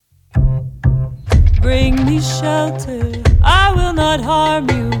Bring me shelter, I will not harm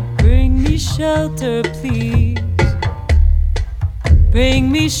you. Bring me shelter, please.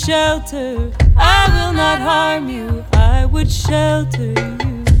 Bring me shelter, I will not harm you. I would shelter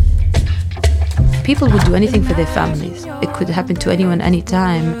you. People would do anything for their families. It could happen to anyone,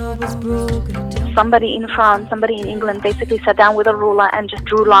 anytime. Somebody in France, somebody in England basically sat down with a ruler and just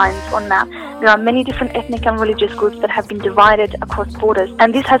drew lines on map. There are many different ethnic and religious groups that have been divided across borders,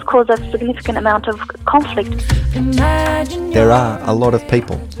 and this has caused a significant amount of conflict. There are a lot of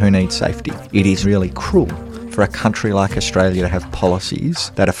people who need safety. It is really cruel for a country like Australia to have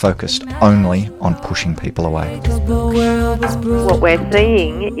policies that are focused only on pushing people away. What we're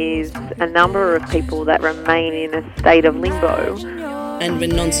seeing is a number of people that remain in a state of limbo. And when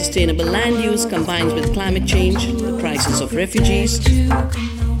non-sustainable land use combines with climate change, the crisis of refugees.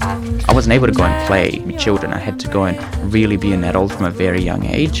 I wasn't able to go and play with children. I had to go and really be an adult from a very young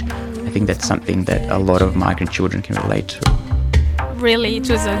age. I think that's something that a lot of migrant children can relate to. Really, it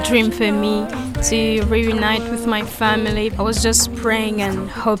was a dream for me to reunite with my family. I was just praying and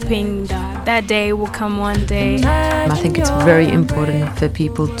hoping that day will come one day. I think it's very important for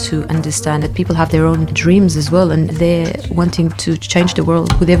people to understand that people have their own dreams as well, and they're wanting to change the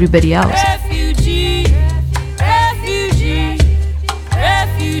world with everybody else. Refugee, refugee,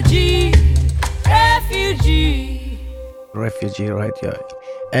 refugee, refugee. Refugee Radio,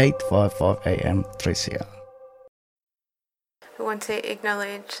 855 AM 3CR. We want to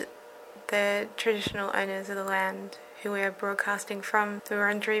acknowledge the traditional owners of the land who we are broadcasting from, the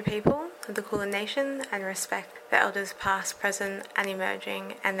Wurundjeri people of the Kulin Nation, and respect the elders past, present and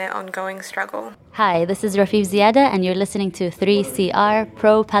emerging and their ongoing struggle. Hi, this is Rafif Ziada and you're listening to 3CR,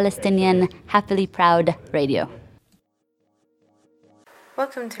 pro-Palestinian, happily proud radio.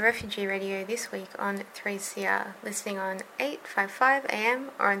 Welcome to Refugee Radio this week on 3CR, listening on 855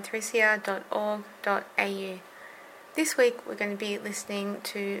 AM or on 3cr.org.au. This week we're going to be listening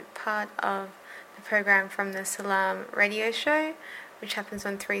to part of the program from the Salam radio show, which happens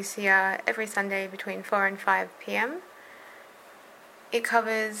on 3CR every Sunday between 4 and 5 p.m. It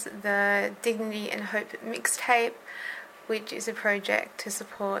covers the Dignity and Hope mixtape, which is a project to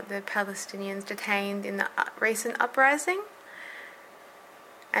support the Palestinians detained in the recent uprising,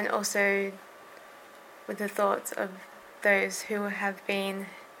 and also with the thoughts of those who have been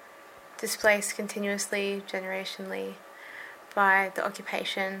displaced continuously, generationally, by the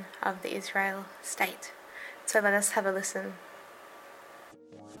occupation of the Israel state. So let us have a listen.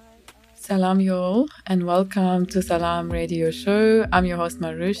 Salam y'all, and welcome to Salam Radio Show. I'm your host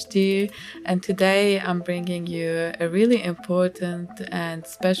Marushti, and today I'm bringing you a really important and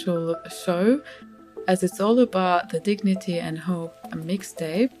special show, as it's all about the Dignity and Hope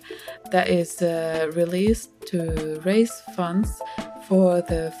mixtape that is released to raise funds for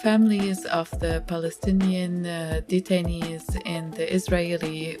the families of the Palestinian detainees in the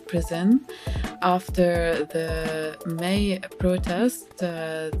Israeli prison after the May protest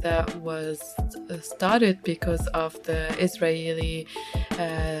that was started because of the Israeli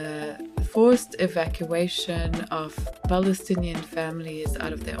forced evacuation of Palestinian families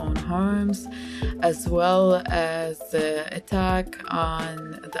out of their own homes, as well as the attack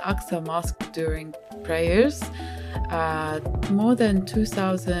on the Aqsa Mosque during prayers. More than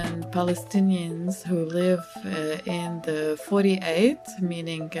 2,000 Palestinians who live in the 48,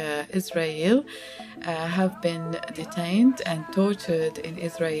 meaning Israel, have been detained and tortured in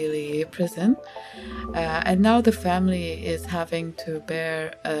Israeli prison. And now the family is having to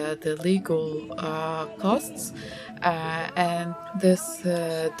bear the legal costs, and this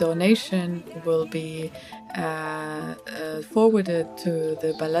donation will be forwarded to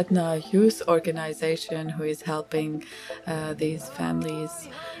the Baladna Youth Organization, who is helping these families.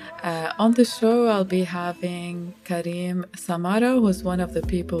 On the show, I'll be having Karim Samara, who's one of the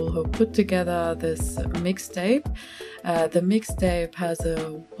people who put together this mixtape. The mixtape has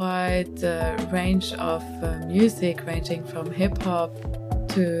a wide range of music, ranging from hip-hop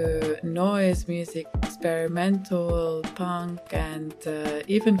to noise music, experimental, punk, and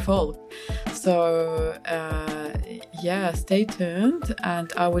even folk. So stay tuned,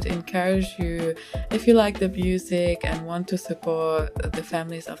 and I would encourage you, if you like the music and want to support the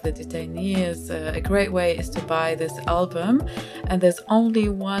families of the detainees, a great way is to buy this album, and there's only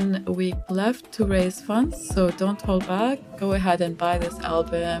 1 week left to raise funds, so don't hold back. Go ahead and buy this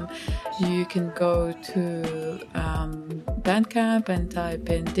album. you can go to Bandcamp and type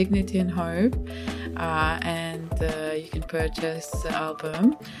in Dignity and Hope, and you can purchase the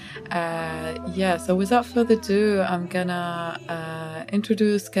album. So without further ado, I'm gonna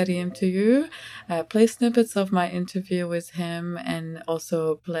introduce Karim to you, play snippets of my interview with him, and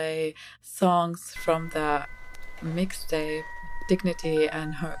also play songs from the mixtape Dignity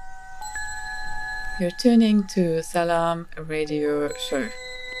and Hope. You're tuning to Salam Radio Show.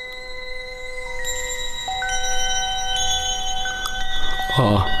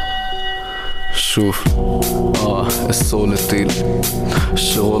 شوف السول التقيل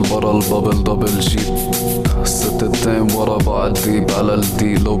الشغل برا البابل دبل جيب 6 ايام ورا بعض ديب على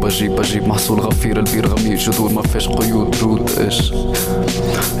الدي لو بجيب محصول غفير البير غميق جذور ما فيش قيود رود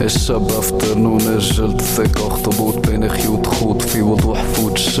الشاب افترنون الجلد ثك اخطبوط بين خيوط خوط في وضوح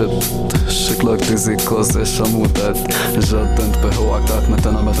فوت شد شكلك تزي كوز ايش اموتات جد انتبه وعكات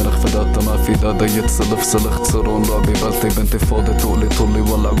متنا ما تنخفدات ما في دا ديت سلخ تصرون رابي بلتي بنتي فاضي طولي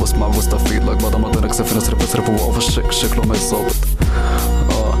ولع واسمع واستفيد لك بعد ما تنكسف نصرف وقف شكله ما يظابط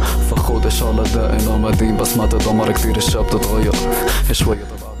فخودش على دائنا مدين بس ما تدمر كتير الشاب تتغير شوية.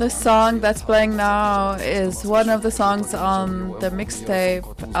 The song that's playing now is one of the songs on the mixtape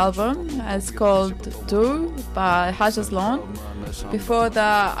album. It's called Do by Haj Aslan. Before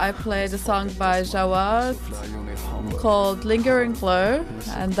that, I played a song by Jawad called Lingering Glow,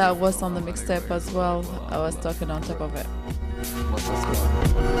 and that was on the mixtape as well. I was talking on top of it.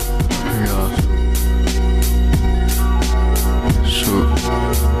 شو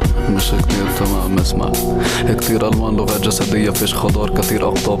مش كتير تمام اسمع كتير ألوان لغات جسدية فيش خضار كتير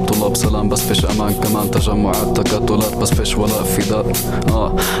أقطاب طلاب سلام بس فيش أمان كمان تجمعات تكتلات بس فيش ولا فداء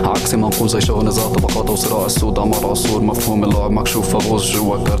عكسي منقول زي شغل نزاع طبقات وصراع السود عمر عصور مفهوم اللعب مكشوف فغوص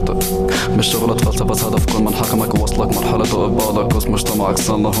جوا كارتة مش شغلة فلسفة بس هدف كل من حكمك ووصلك مرحلة قبالك وسط مجتمعك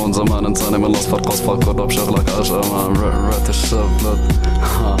صار هون زمان انساني من الأصفر قصفك قرب شغلك عجمان رات الشبلت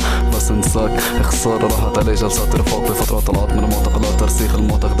بس انساك خسارة راحت علي جلسات رفاق بفترات طلعت من المعتقلات ترسيخ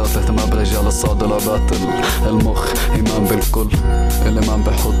المعتقدات اهتمام بالرجال الصادلات المخ إيمان بالكل الإيمان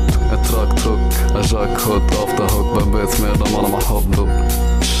بحط اتراك أجاك هود أفضى هوك ببيت ميرا مالا محب دوب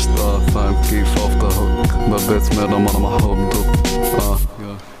شتا فاهم كيف أفضى هوك ببيت ميرا مالا محب دوب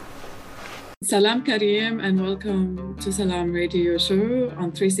Salam Karim and welcome to Salam Radio Show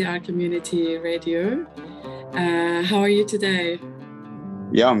on 3CR Community Radio. How are you today?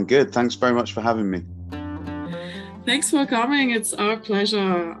 Yeah, I'm good. Thanks very much for having me. Thanks for coming. It's our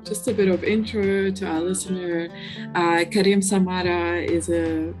pleasure. Just a bit of intro to our listener. Karim Samara is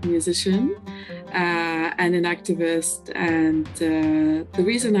a musician and an activist. And the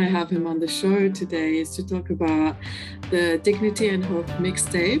reason I have him on the show today is to talk about the Dignity and Hope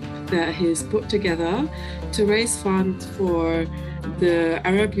mixtape that he's put together to raise funds for the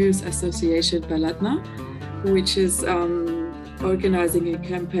Arab Youth Association Baladna, which is organizing a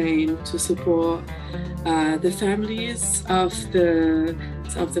campaign to support the families of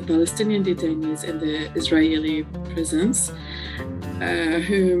the Palestinian detainees in the Israeli prisons,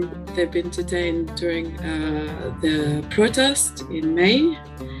 whom they've been detained during the protest in May,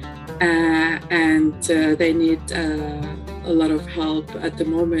 and they need a lot of help at the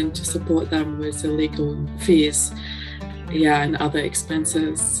moment to support them with the legal fees. And other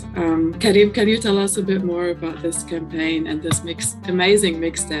expenses. Karim, can you tell us a bit more about this campaign and this amazing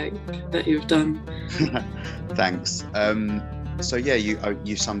mixtape that you've done? Thanks. So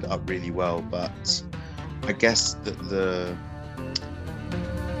you summed it up really well, but I guess that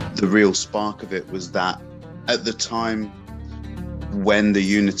the real spark of it was that at the time when the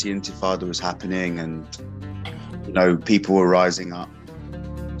Unity Intifada was happening and people were rising up,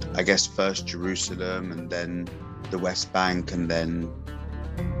 I guess first Jerusalem and then the West Bank, and then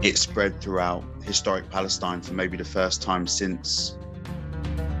it spread throughout historic Palestine for maybe the first time since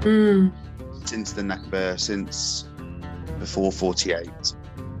the Nakba, since before 48.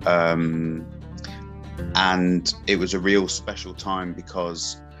 And it was a real special time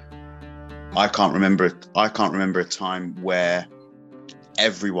because I can't remember a time where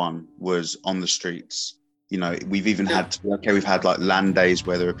everyone was on the streets. We've even had like land days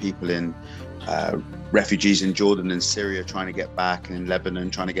where there are people in refugees in Jordan and Syria trying to get back, and in Lebanon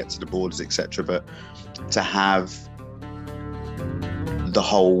trying to get to the borders, etc. But to have the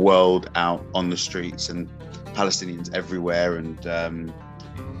whole world out on the streets and Palestinians everywhere and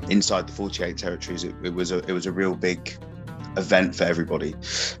inside the 48 territories, it was a real big event for everybody.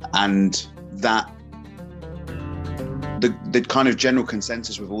 And that the kind of general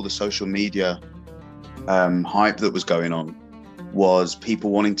consensus with all the social media hype that was going on was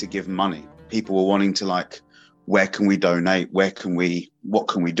people wanting to give money. People were wanting to where can we donate? What can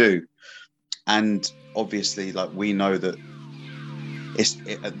we do? and obviously, like, we know that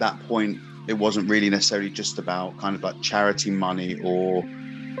at that point, it wasn't really necessarily just about kind of like charity money or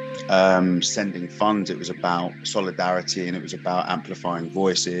sending funds. It was about solidarity, and it was about amplifying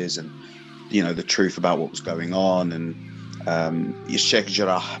voices and, you know, the truth about what was going on. And Sheikh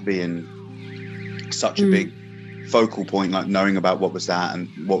Jarrah being such a big focal point, like knowing about what was that and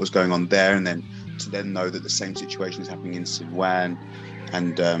what was going on there, and then to then know that the same situation is happening in Sinwan,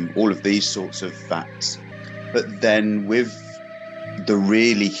 and all of these sorts of facts. But then with the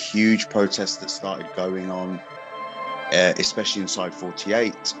really huge protests that started going on, especially inside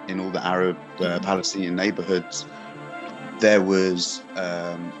 48, in all the Arab Palestinian neighborhoods, there was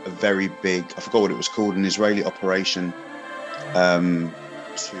a very big, I forgot what it was called, an Israeli operation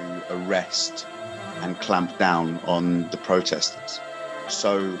to arrest and clamp down on the protesters.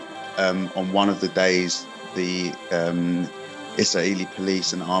 So on one of the days, the Israeli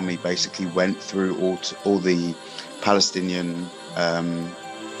police and army basically went through all the Palestinian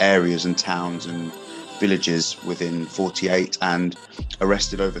areas and towns and villages within 48 and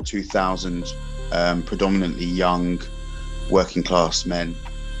arrested over 2,000 predominantly young working class men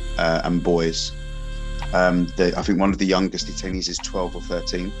and boys. I think one of the youngest detainees is 12 or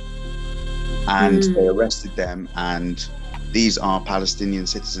 13, and they arrested them, and these are Palestinian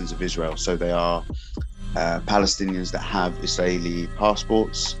citizens of Israel, so they are Palestinians that have Israeli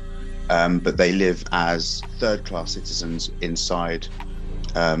passports, but they live as third-class citizens inside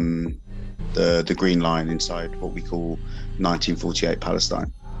the Green Line, inside what we call 1948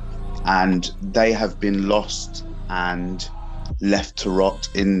 Palestine. And they have been lost and left to rot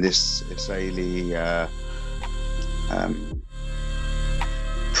in this Israeli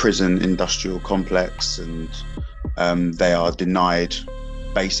prison industrial complex, and they are denied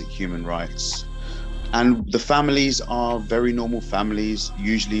basic human rights. And the families are very normal families,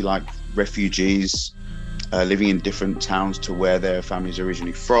 usually like refugees living in different towns to where their families are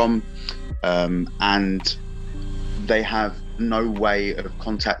originally from, and they have no way of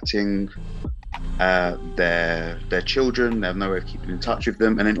contacting their children. They have no way of keeping in touch with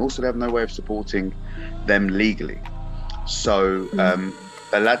them, and then also they have no way of supporting them legally. So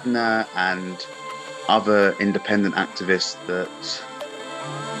Baladna and other independent activists that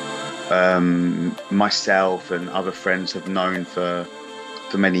myself and other friends have known for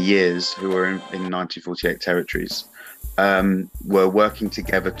many years, who are in 1948 territories, were working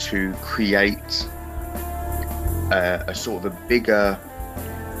together to create a sort of a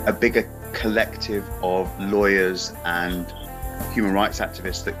bigger collective of lawyers and human rights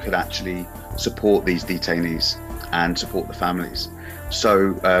activists that could actually support these detainees and support the families.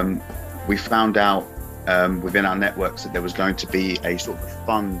 So we found out within our networks that there was going to be a sort of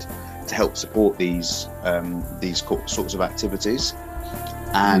fund to help support these sorts of activities,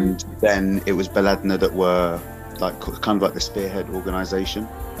 and then it was Baladna that were like kind of like the spearhead organisation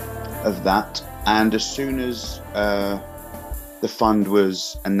of that. And as soon as the fund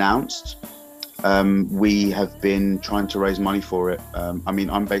was announced, we have been trying to raise money for it. I mean,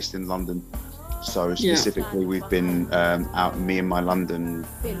 I'm based in London, so specifically we've been out, me and my London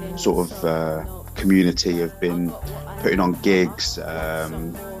sort of community have been putting on gigs,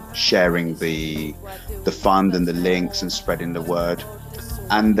 sharing the fund and the links and spreading the word.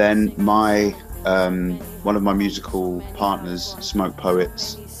 And then my one of my musical partners, Smoke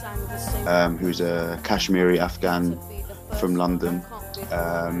Poets, who's a Kashmiri Afghan from London,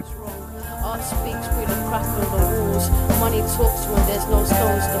 art speaks through the crack on the walls. Money talks when there's no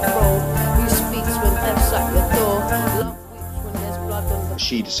stones to throw. Who speaks when death's at your door? Love weeps when there's blood on the...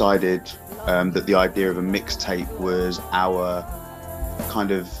 She decided that the idea of a mixtape was our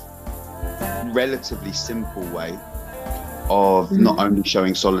kind of relatively simple way of not only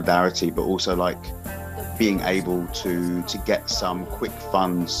showing solidarity, but also like being able to get some quick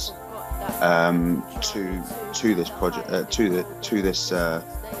funds to this project, to this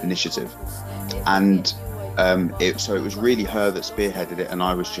initiative. And so it was really her that spearheaded it, and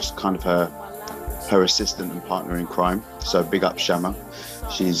I was just kind of her assistant and partner in crime. So big up Shama.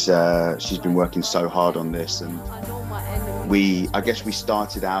 She's been working so hard on this, and I guess we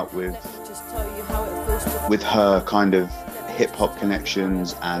started out with her kind of hip hop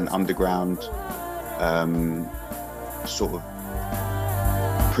connections and underground sort of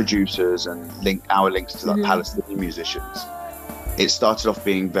producers and our links to like Palestinian musicians. It started off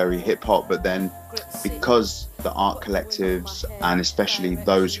being very hip hop, but then because the art collectives, and especially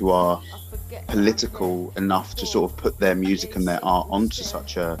those who are political enough to sort of put their music and their art onto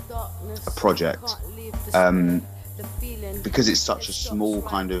such a project, because it's such a small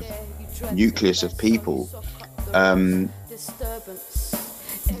kind of nucleus of people,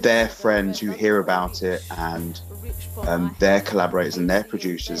 their friends who hear about it and their collaborators and their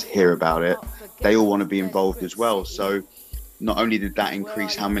producers hear about it, they all want to be involved as well. So not only did that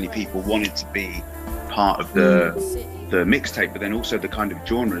increase how many people wanted to be part of the mixtape, but then also the kind of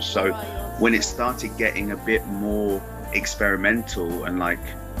genres. So when it started getting a bit more experimental, and like,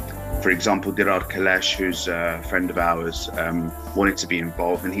 for example, Dirar Kalash, who's a friend of ours, wanted to be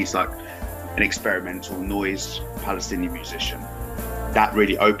involved, and he's like an experimental noise Palestinian musician. That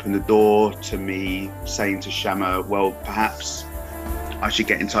really opened the door to me saying to Shama, well, perhaps I should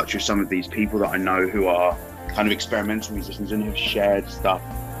get in touch with some of these people that I know who are kind of experimental musicians and have shared stuff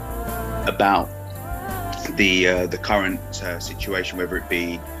about the current situation, whether it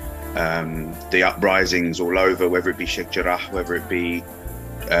be the uprisings all over, whether it be Sheikh Jarrah, whether it be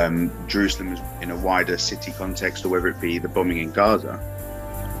Jerusalem in a wider city context, or whether it be the bombing in Gaza.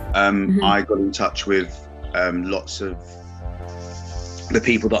 I got in touch with lots of the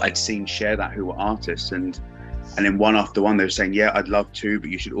people that I'd seen share that who were artists, and then one after one they were saying, yeah, I'd love to, but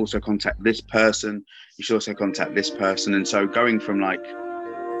you should also contact this person, you should also contact this person. And so going from like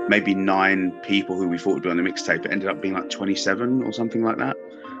maybe 9 people who we thought would be on the mixtape, it ended up being like 27 or something like that.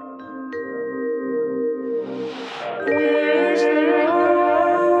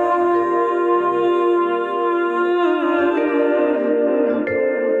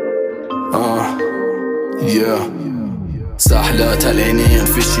 ساحلات العينين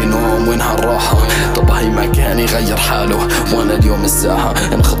فيش نوم وينها الراحة، طب هي مكان يغير حاله، وانا اليوم الساحة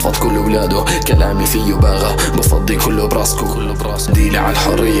انخطفت كل ولاده، كلامي فيه باغة بفضي كله براسكو، ديلي على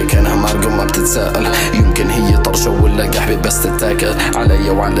الحرية كانها مارقة ما بتتساءل، يمكن هي طرشة ولا قحبة بس تتاكل، علي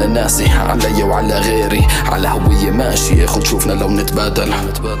وعلى ناسي، علي وعلى غيري، على هوية ماشية، خد شوفنا لو نتبادل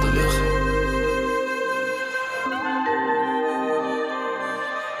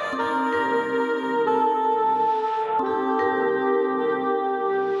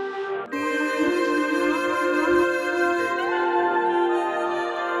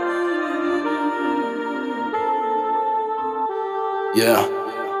يا أخي.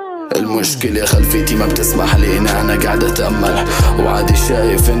 المشكلة خلفيتي ما بتسمح لي إن أنا قاعد أتأمل، وعادي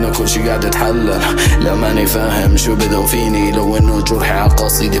شايف إنه كل شي قاعد يتحلل، لا ماني فاهم شو بدهم فيني، لو إنه جرحي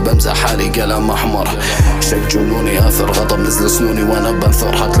عالقصيدة بمزح حالي قلم أحمر، شك جنوني آثر غضب نزل سنوني وأنا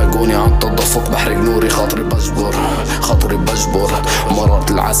بنثر، حتلاقوني عم تدفق بحرق نوري، خاطري بجبر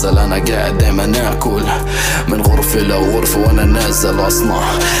مرات العسل أنا قاعد دايما آكل من غرفة لغرفة وأنا نازل أصنع،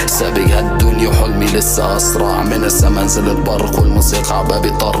 سابق هالدنيا وحلمي لسه أسرع، من السما نزل البرق والموسيقى عبابي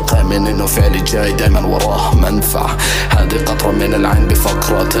طرق، من إنه فعلي جاي دايما وراه منفع، هذه قطرة من العين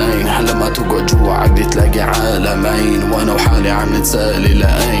بفقرتين، لما تقعد جوا عقلي تلاقي عالمين، وأنا وحالي عم نتسائل إلى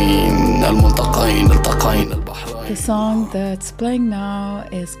أين الملتقين التقين البحرين. The song that's playing now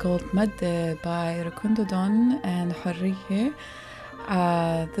is called Madde by Rukundo Don and Hurriye.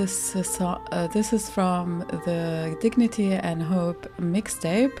 This is from the Dignity and Hope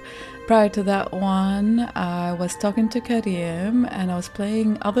mixtape. Prior to that one, I was talking to Karim and I was playing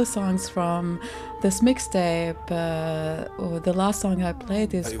other songs from this mixtape. The last song I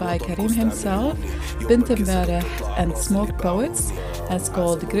played is by Karim himself, Bint Mbareh and Smoke Poets. It's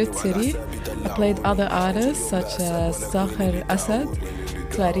called Grid City. I played other artists such as Zakhir Asad,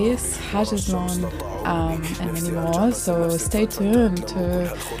 Clarice, Hajizon, and many more. So stay tuned to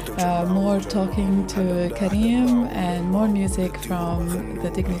more talking to Karim and more music from the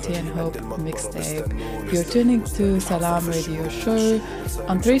Dignity and Hope mixtape. You're tuning to Salam Radio Show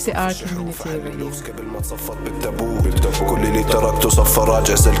on 3CR Community Radio. كل اللي تركته صفى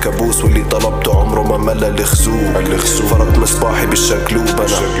راجع زي الكابوس، واللي طلبته عمره ما ملى الخزوب، فرقت مصباحي بالشقلوب، أنا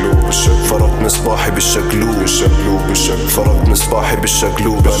فرقت مصباحي بالشقلوب، فرقت مصباحي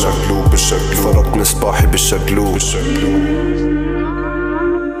بالشقلوب، أنا فرقت مصباحي بالشقلوب.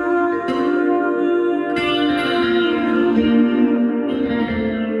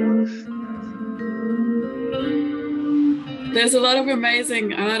 There's a lot of amazing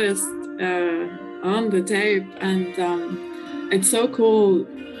artists on the tape, and it's so cool,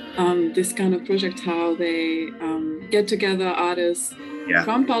 this kind of project, how they get together artists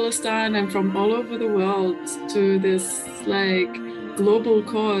from Palestine and from all over the world to this like global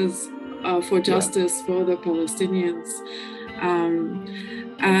cause for justice for the Palestinians,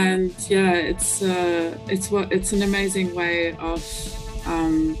 and it's an amazing way of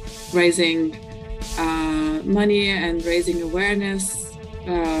raising money and raising awareness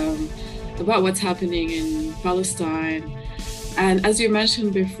about what's happening in Palestine. And as you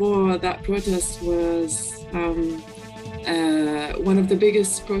mentioned before, that protest was one of the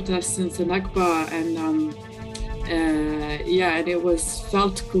biggest protests since the Nakba, and and it was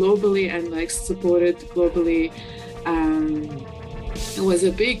felt globally and like supported globally, it was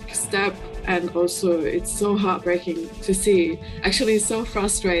a big step, and also it's so heartbreaking to see. Actually, it's so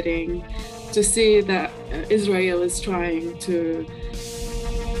frustrating to see that Israel is trying to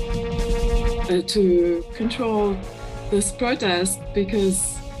control this protest,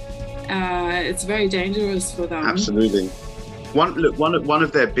 because it's very dangerous for them. Absolutely. One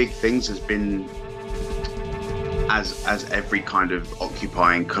of their big things has been, as every kind of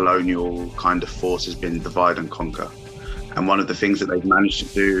occupying colonial kind of force has been, divide and conquer. And one of the things that they've managed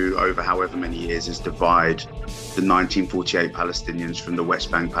to do over however many years is divide the 1948 Palestinians from the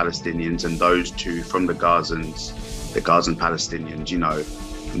West Bank Palestinians, and those two from the Gazan Palestinians. You know,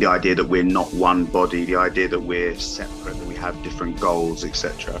 the idea that we're not one body, the idea that we're separate, that we have different goals,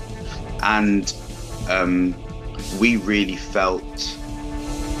 etc. And we really felt,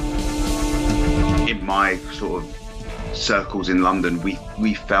 in my sort of circles in London,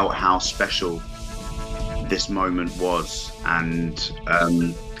 we felt how special this moment was. And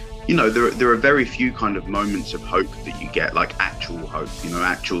you know, there are very few kind of moments of hope that you get, like actual hope, you know,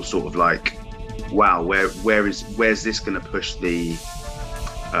 actual sort of like, wow, where's this going to push the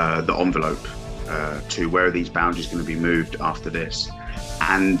envelope to? Where are these boundaries going to be moved after this?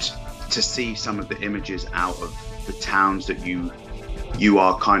 And to see some of the images out of the towns that you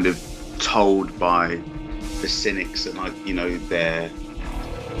are kind of told by the cynics that, like, you know,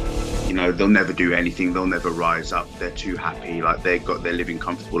 they'll never do anything, they'll never rise up, they're too happy, like they're living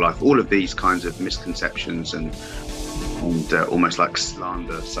comfortable life, all of these kinds of misconceptions and almost like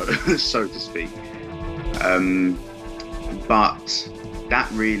slander, so to speak. But that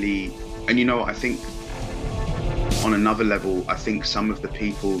really, and you know, I think on another level, I think some of the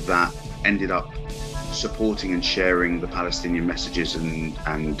people that ended up supporting and sharing the Palestinian messages and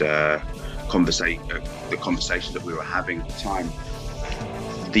the conversations that we were having at the time,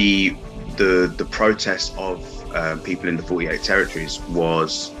 the protest of people in the 48 territories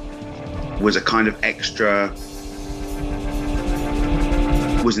was a kind of extra,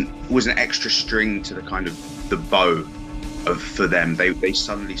 was an extra string to the kind of the bow for them. They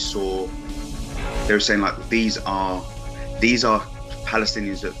suddenly saw, they were saying, like, these are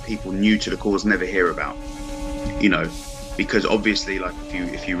Palestinians that people new to the cause never hear about, you know, because obviously, like,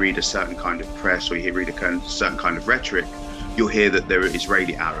 if you read a certain kind of press or you read a certain kind of rhetoric, you'll hear that they're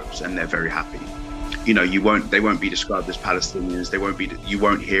Israeli Arabs and they're very happy. You know, they won't be described as Palestinians. You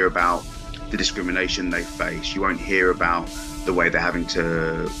won't hear about the discrimination they face. You won't hear about the way they're having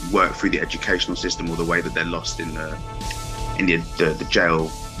to work through the educational system, or the way that they're lost in the jail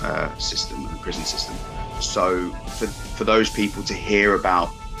system and the prison system. So for those people to hear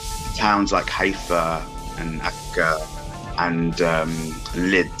about towns like Haifa and Akka and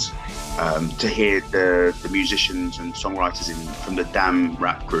Lid, to hear the musicians and songwriters from the Dam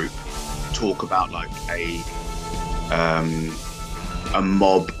rap group talk about, like, a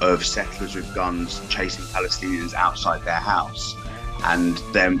mob of settlers with guns chasing Palestinians outside their house, and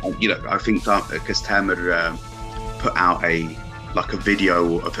them, you know, I think because Tamer put out a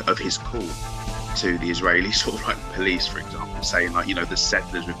video of his call to the Israeli sort of like police, for example, saying, like, you know, the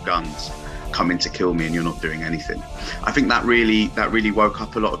settlers with guns coming to kill me and you're not doing anything. I think that really woke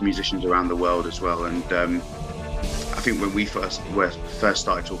up a lot of musicians around the world as well. And I think when we first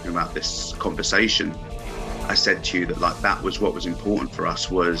started talking about this conversation, I said to you that, like, that was what was important for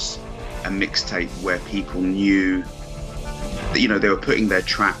us, was a mixtape where people knew that, you know, they were putting their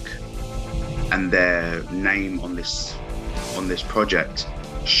track and their name on this project,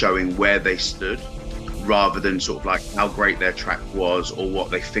 showing where they stood, rather than sort of like how great their track was or what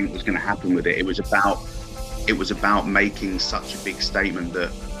they think was going to happen with it. It was about making such a big statement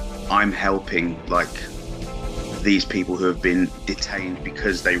that I'm helping, like, these people who have been detained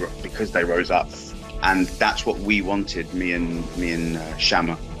because they rose up, and that's what we wanted, me and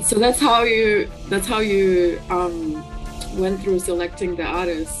Shama. So that's how you went through selecting the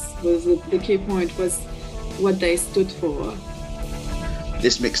artists. Was the key point was what they stood for?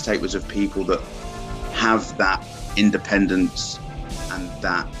 This mixtape was of people that have that independence and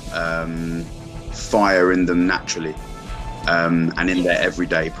that fire in them naturally, and in their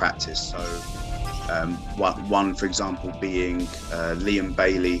everyday practice. So one, for example, being Liam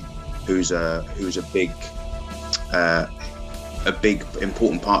Bailey, who's a big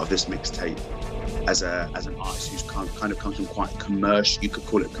important part of this mixtape as an artist who's kind of comes from quite commercial, you could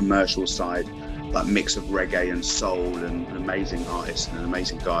call it commercial side, like mix of reggae and soul, and an amazing artist and an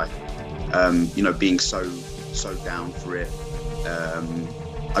amazing guy. You know, being so down for it.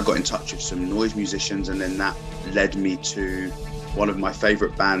 I got in touch with some noise musicians, and then that led me to one of my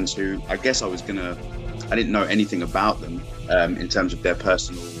favorite bands, who I guess I didn't know anything about them in terms of their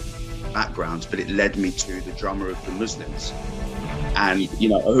personal backgrounds, but it led me to the drummer of the Muslims, and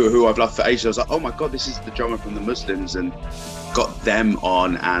who I've loved for ages. I was like, oh my god, this is the drummer from the Muslims, and got them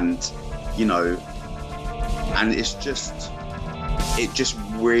on, and and it just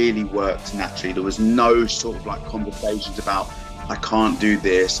really worked naturally. There was no sort of like conversations about I can't do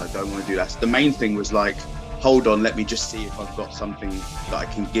this, I don't want to do that. The main thing was like, hold on, let me just see if I've got something that I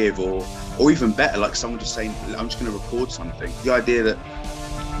can give, or even better, like someone just saying, I'm just going to record something. The idea that,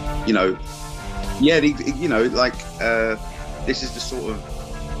 this is the sort of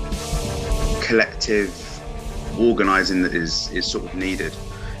collective organising that is sort of needed,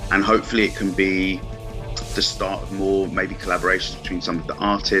 and hopefully it can be the start of more maybe collaborations between some of the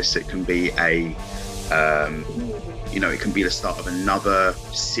artists. It can be it can be the start of another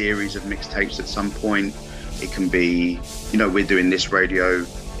series of mixtapes at some point. It can be, we're doing this radio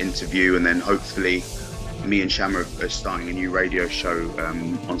interview, and then hopefully me and Shama are starting a new radio show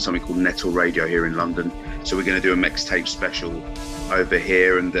on something called Nettle Radio here in London. So we're going to do a mixtape special over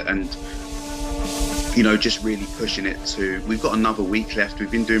here, and just really pushing it to. We've got another week left.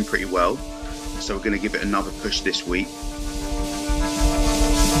 We've been doing pretty well, so we're going to give it another push this week.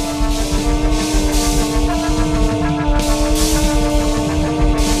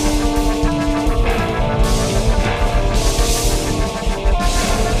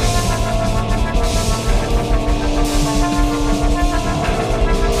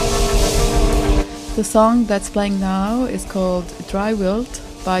 The song that's playing now is called Dry Wilt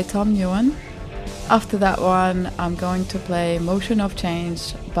by Tom Newan. After that one, I'm going to play Motion of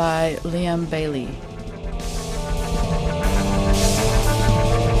Change by Liam Bailey.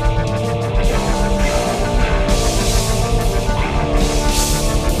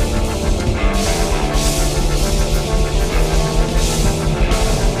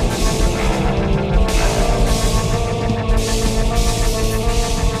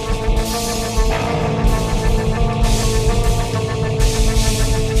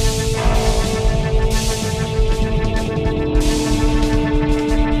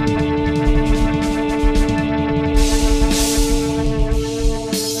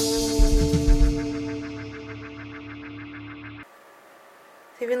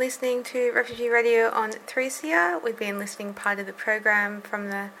 Listening to Refugee Radio on 3CR. We've been listening part of the program from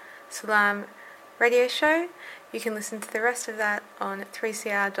the Salam radio show. You can listen to the rest of that on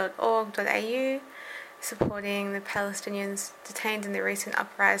 3cr.org.au, supporting the Palestinians detained in the recent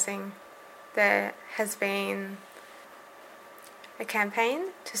uprising. There has been a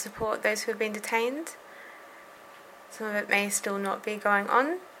campaign to support those who have been detained. Some of it may still not be going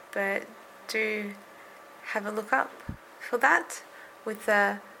on, but do have a look up for that with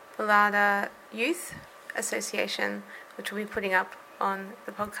the Balada Youth Association, which we'll be putting up on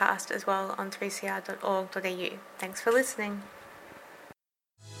the podcast as well on 3cr.org.au. Thanks for listening.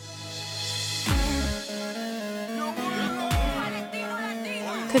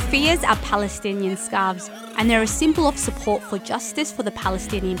 Keffiyehs are Palestinian scarves, and they're a symbol of support for justice for the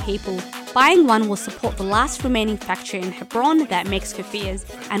Palestinian people. Buying one will support the last remaining factory in Hebron that makes keffiyehs,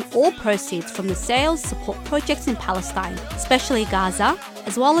 and all proceeds from the sales support projects in Palestine, especially Gaza,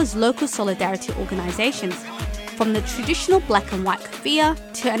 as well as local solidarity organisations. From the traditional black and white keffiyeh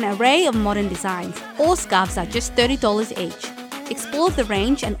to an array of modern designs, all scarves are just $30 each. Explore the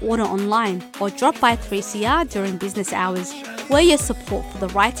range and order online, or drop by 3CR during business hours. We're your support for the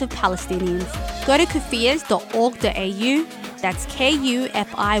rights of Palestinians. Go to keffiyehs.org.au, that's KUFIYAS.org.au,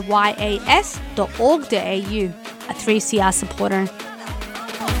 a 3CR supporter.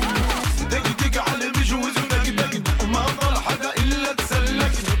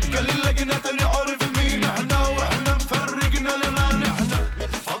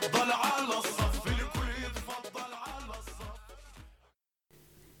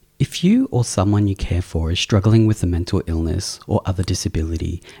 If you or someone you care for is struggling with a mental illness or other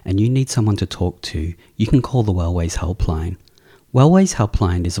disability and you need someone to talk to, you can call the Wellways Helpline. Wellways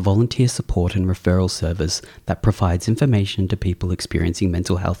Helpline is a volunteer support and referral service that provides information to people experiencing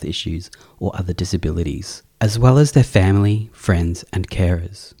mental health issues or other disabilities, as well as their family, friends and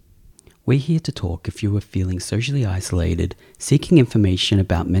carers. We're here to talk if you are feeling socially isolated, seeking information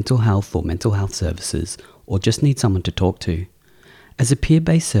about mental health or mental health services, or just need someone to talk to. As a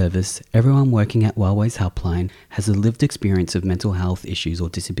peer-based service, everyone working at Wellways Helpline has a lived experience of mental health issues or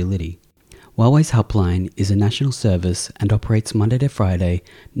disability. Wellways Helpline is a national service and operates Monday to Friday,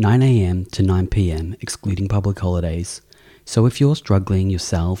 9 a.m. to 9 p.m, excluding public holidays. So if you're struggling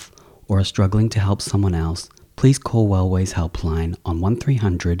yourself or are struggling to help someone else, please call Wellways Helpline on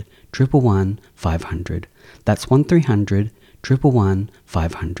 1300 111 500. That's 1300 111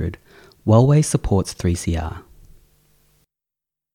 500. Wellways supports 3CR.